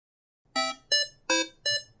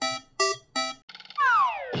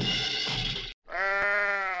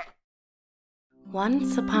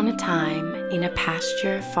Once upon a time, in a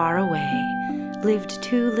pasture far away, lived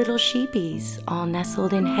two little sheepies, all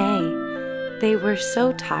nestled in hay. They were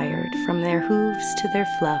so tired from their hooves to their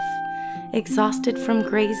fluff, exhausted from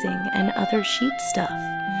grazing and other sheep stuff.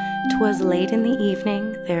 'Twas late in the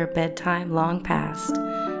evening, their bedtime long past,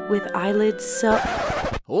 with eyelids so—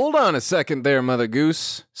 Hold on a second there, Mother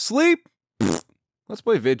Goose. Sleep? Pfft. Let's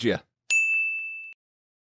play Vidya.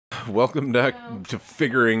 Welcome back to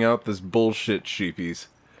figuring out this bullshit, sheepies.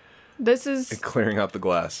 This is... And clearing out the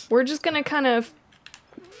glass. We're just gonna kind of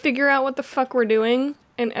figure out what the fuck we're doing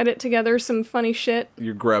and edit together some funny shit.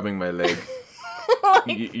 You're grabbing my leg.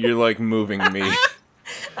 You're like moving me.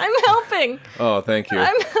 I'm helping. Oh, thank you.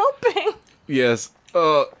 I'm helping. Yes.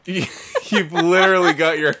 You've literally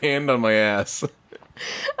got your hand on my ass.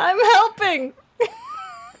 I'm helping.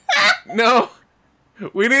 No.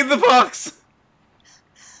 We need the box.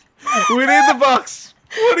 We need the box!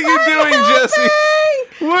 What are you doing, Jesse?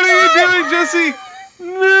 What are you doing, Jesse?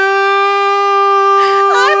 No!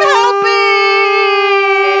 I'm helping!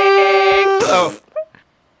 Oh.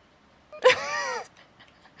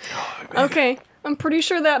 Okay, I'm pretty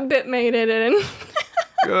sure that bit made it in.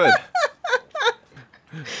 Good.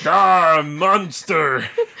 Ah, monster!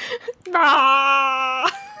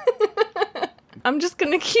 Ah! I'm just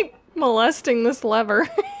gonna keep molesting this lever.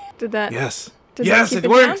 Did that... Yes. Did yes, it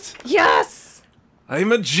worked! Down? Yes!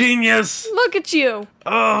 I'm a genius! Look at you!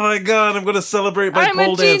 Oh my god, I'm gonna celebrate by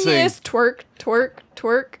pole dancing. I'm a genius! Twerk, twerk,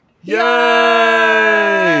 twerk. Yay!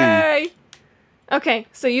 Yay! Okay,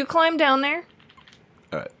 so you climb down there.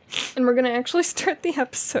 Alright. And we're gonna actually start the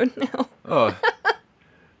episode now. Oh.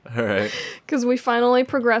 Alright. Because we finally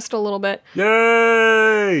progressed a little bit.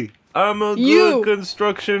 Yay! I'm a good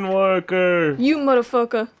construction worker! You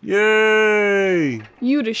motherfucker. Yay!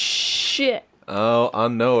 You the shit. Oh, I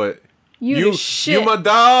know it. You the shit. You my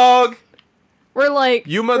dog! We're like,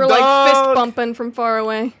 you my we're dog. like fist bumping from far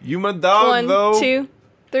away. You my dog, though. 1, 2,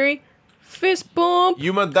 3, fist bump.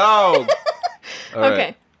 You my dog. Right.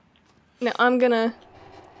 Okay. Now I'm gonna...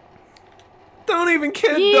 Don't even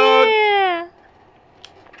kid, dog. Yeah.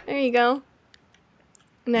 There you go.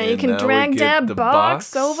 Now you can drag that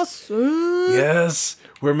box over soon. Yes,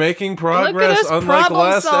 we're making progress. Unlike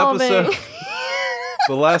last episode.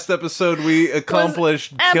 The last episode we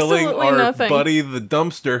accomplished killing our buddy the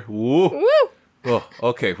dumpster. Woo. Woo. Oh,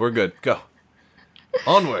 okay, we're good. Go.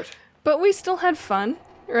 Onward. But we still had fun,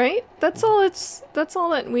 right? That's all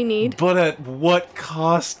that we need. But at what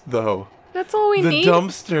cost, though? That's all we need. The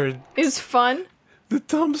dumpster is fun. The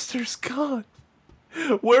dumpster's gone.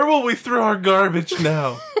 Where will we throw our garbage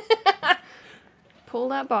now? Pull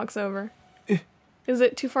that box over. Is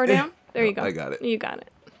it too far down? There you go. I got it. You got it.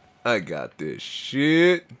 I got this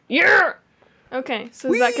shit. Yeah! Okay,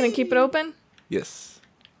 so is that gonna keep it open? Yes.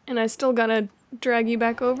 And I still gotta drag you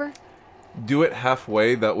back over? Do it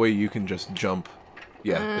halfway, that way you can just jump.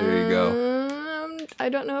 Yeah, there you go. I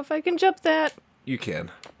don't know if I can jump that. You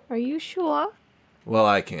can. Are you sure? Well,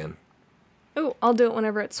 I can. Oh, I'll do it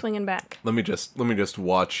whenever it's swinging back. Let me just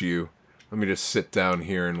watch you. Let me just sit down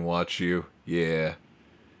here and watch you. Yeah.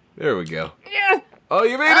 There we go. Yeah. Oh,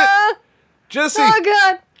 you made it! Jesse! Oh,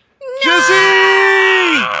 God! No!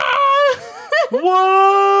 Jesse!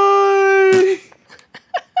 Why?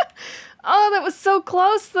 Oh, that was so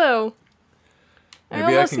close, though. I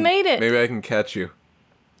almost made it. Maybe I can catch you.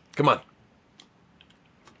 Come on.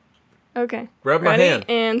 Okay. Grab my hand.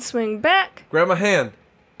 And swing back. Grab my hand.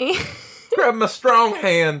 Grab my strong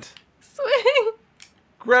hand. Swing.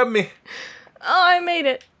 Grab me. Oh, I made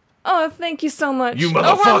it. Oh, thank you so much. You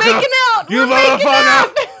motherfucker. Oh, we're making out. You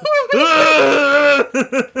motherfucker.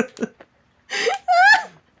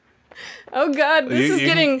 Oh, God. This is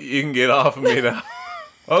getting... You can get off of me now.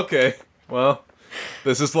 Okay. Well,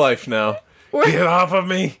 this is life now. Get off of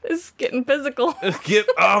me. This is getting physical. Get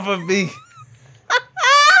off of me.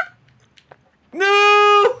 No!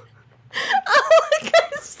 Oh, my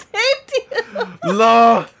God. I saved you.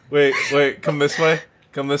 Law. Wait. Come this way.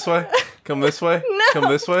 Come this way. Come this way. No. Come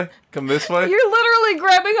this way. Come this way. You're literally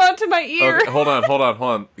grabbing onto my ear. Okay, hold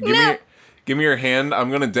on. Give me your hand.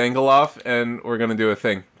 I'm gonna dangle off, and we're gonna do a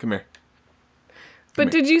thing. Come here.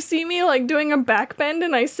 But did you see me, like, doing a back bend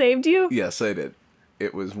and I saved you? Yes, I did.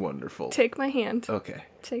 It was wonderful. Take my hand. Okay.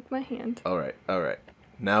 Take my hand. All right.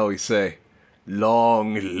 Now we say,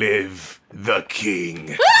 long live the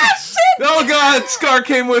king. Ah, shit! Oh, God! Scar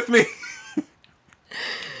came with me!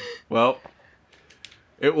 Well,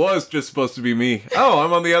 it was just supposed to be me. Oh,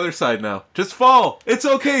 I'm on the other side now. Just fall. It's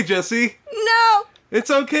okay, Jesse. No! It's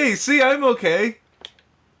okay. See, I'm okay.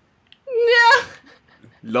 No!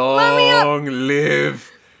 Long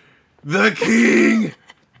live the king!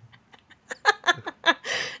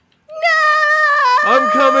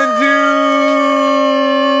 coming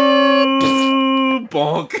to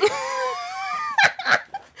bonk.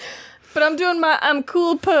 But I'm doing my I'm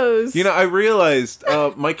cool pose. You know, I realized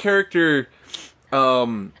my character.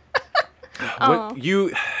 You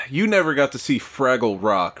never got to see Fraggle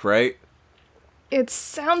Rock, right? It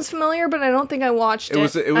sounds familiar, but I don't think I watched it. It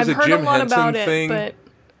was I've a heard Jim a lot Henson about thing. It,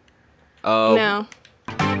 but no.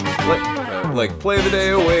 Like play the day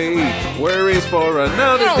away, worries for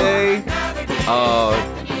another day.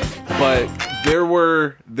 But there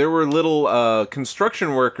were little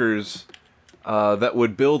construction workers that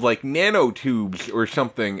would build like nanotubes or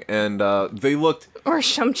something, and they looked or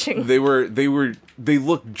something. They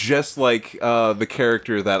looked just like the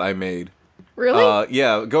character that I made. Really?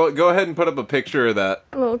 Yeah. Go ahead and put up a picture of that.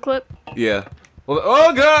 A little clip. Yeah. Well,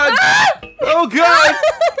 oh god! Oh god!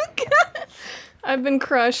 I've been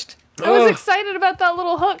crushed. I was excited about that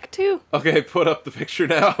little hook too. Okay, put up the picture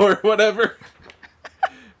now or whatever.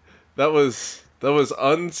 That was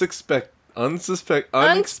unexpected. Unexpected.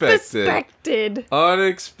 I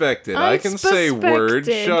can say words.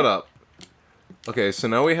 Shut up. Okay, so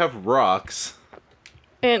now we have rocks.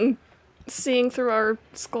 And seeing through our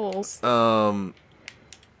skulls. I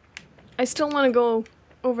still want to go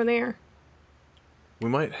over there. We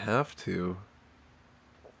might have to.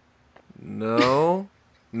 No.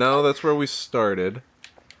 No, that's where we started.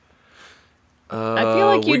 I feel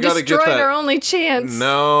like you destroyed our only chance.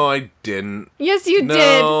 No, I didn't. Yes, you did.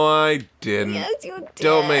 No, I didn't. Yes, you did.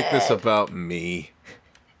 Don't make this about me.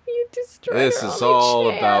 You destroyed This our is only all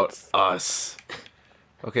chance. about us.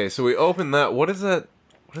 Okay, so we open that. What is that?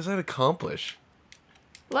 What does that accomplish?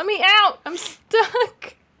 Let me out. I'm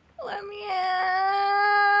stuck. Let me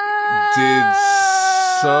out. Did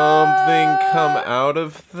something come out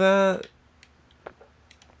of that?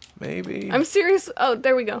 Maybe. I'm serious. Oh,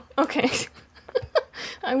 there we go. Okay.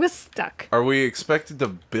 I was stuck. Are we expected to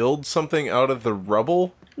build something out of the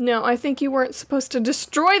rubble? No, I think you weren't supposed to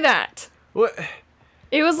destroy that. What?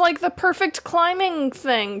 It was like the perfect climbing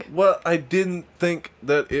thing. Well, I didn't think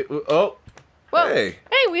that it... Oh. Well, hey.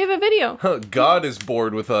 Hey, we have a video. God is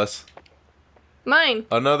bored with us. Mine.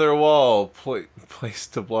 Another wall. Place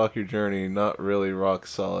to block your journey. Not really rock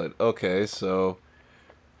solid. Okay, so...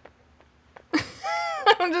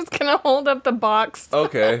 I'm just gonna hold up the box.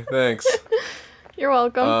 Okay, thanks. You're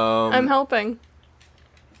welcome. I'm helping.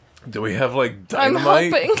 Do we have, like,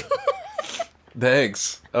 dynamite? I'm helping.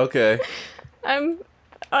 Thanks. Okay. I'm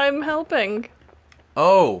helping.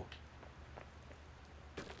 Oh.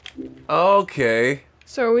 Okay.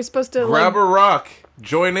 So are we supposed to grab a rock?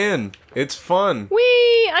 Join in. It's fun.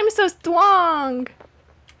 Whee! I'm so strong.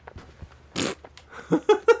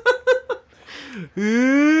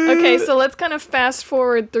 Okay, so let's kind of fast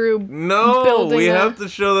forward through. No, we have to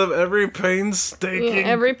show them every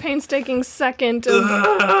painstaking second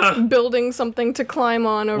of building something to climb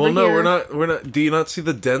on over here. Well, no, we're not. Do you not see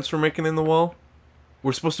the dents we're making in the wall?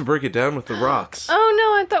 We're supposed to break it down with the rocks. Oh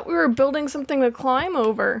no, I thought we were building something to climb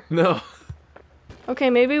over. No. Okay,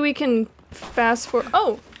 maybe we can fast forward.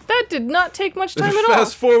 Oh, that did not take much time at all.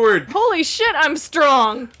 Fast forward. Holy shit, I'm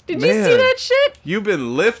strong. Did you see that shit? You've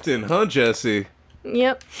been lifting, huh, Jesse?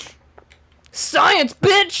 Yep. Science,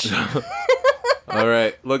 bitch!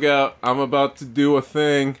 Alright, look out. I'm about to do a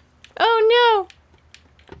thing. Oh no!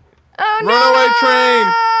 Oh Runaway train!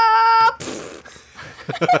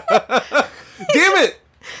 Damn it!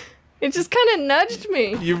 It just kind of nudged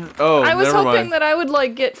me. I was hoping that I would,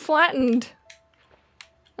 like, get flattened.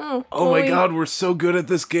 Oh my god, we're so good at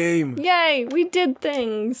this game. Yay, we did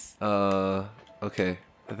things. Okay.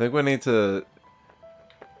 I think we need to...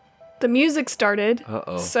 The music started.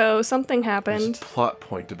 Uh-oh. So something happened. There's a plot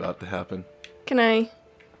point about to happen. I'm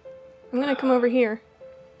gonna come over here.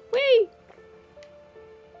 Whee!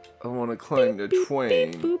 I want to climb the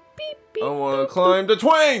twain. I want to climb the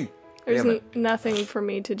twain! There's nothing for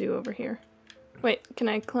me to do over here. Wait, can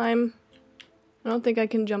I climb? I don't think I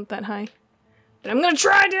can jump that high. But I'm gonna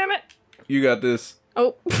try, damn it! You got this.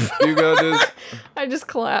 Oh. You got this. I just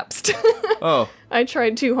collapsed. Oh. I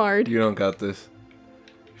tried too hard. You don't got this.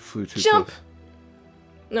 You flew too Jump! close.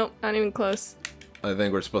 Nope, not even close. I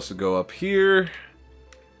think we're supposed to go up here.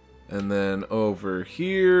 And then over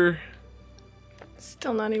here.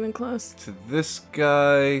 Still not even close. To this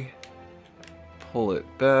guy. Pull it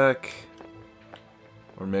back.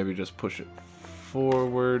 Or maybe just push it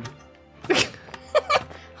forward.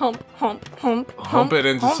 Hump, hump, hump, hump it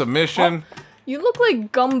into submission. Hump. You look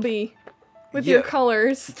like Gumby with your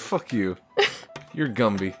colors. Fuck you. You're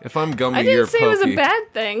Gumby. If I'm Gumby, I you're didn't say Pokey. it was a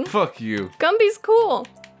bad thing. Fuck you. Gumby's cool.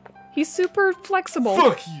 He's super flexible.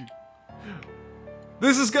 Fuck you.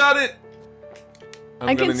 This has got it.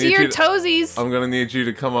 I can see your toesies. I'm gonna need you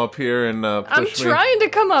to come up here and push me. I'm trying to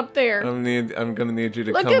come up there. I'm gonna need you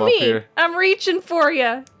to Look come at up me. here. I'm reaching for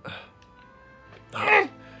you.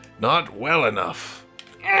 Not well enough.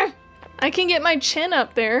 I can get my chin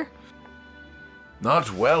up there.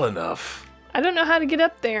 Not well enough. I don't know how to get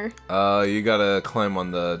up there. You gotta climb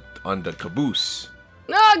on the caboose.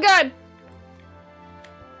 Oh god.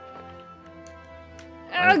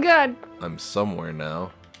 Oh god. I'm somewhere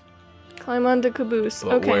now. Climb onto caboose.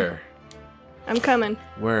 But okay. where? I'm coming.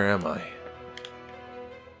 Where am I?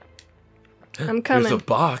 I'm coming. There's a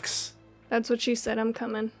box. That's what she said. I'm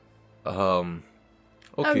coming. Okay.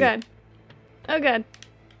 Oh god. Oh god.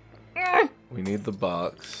 We need the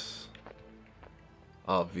box.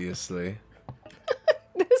 Obviously.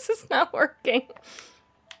 This is not working.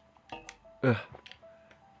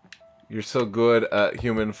 You're so good at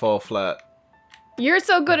human fall flat. You're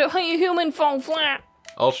so good at human fall flat.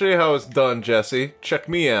 I'll show you how it's done, Jesse. Check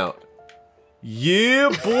me out. Yeah,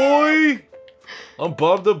 boy! I'm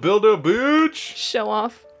Bob the Builder, bitch! Show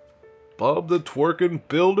off. Bob the twerking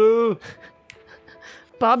builder.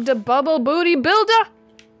 Bob the bubble booty builder.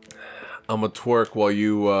 I'm a twerk while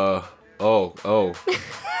you, oh.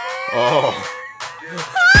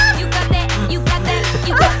 You got that, you got that,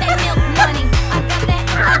 you got that milk money. I got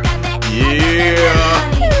that,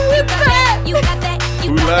 Yeah! you got that, you got that, you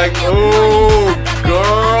Who got like, that milk oh, money.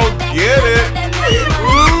 girl, get it!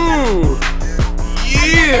 Ooh!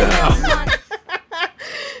 Yeah!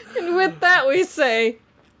 And with that we say,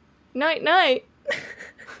 night night.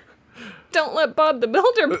 Don't let Bob the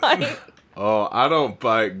Builder bite. Oh, I don't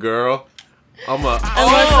bite, girl. I'm a.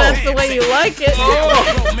 Unless that's the way you like it. Yeah!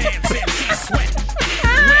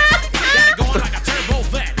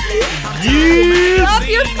 Stop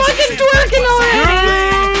your fucking twerking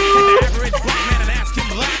already!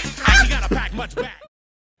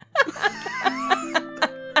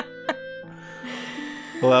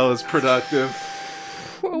 Well, that was productive.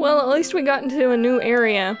 Well, at least we got into a new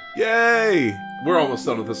area. Yay! We're almost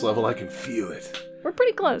done with this level. I can feel it. We're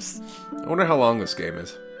pretty close. I wonder how long this game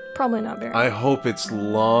is. Probably not very. I hope it's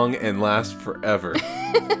long and lasts forever.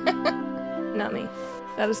 Not me.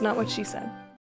 That is not what she said.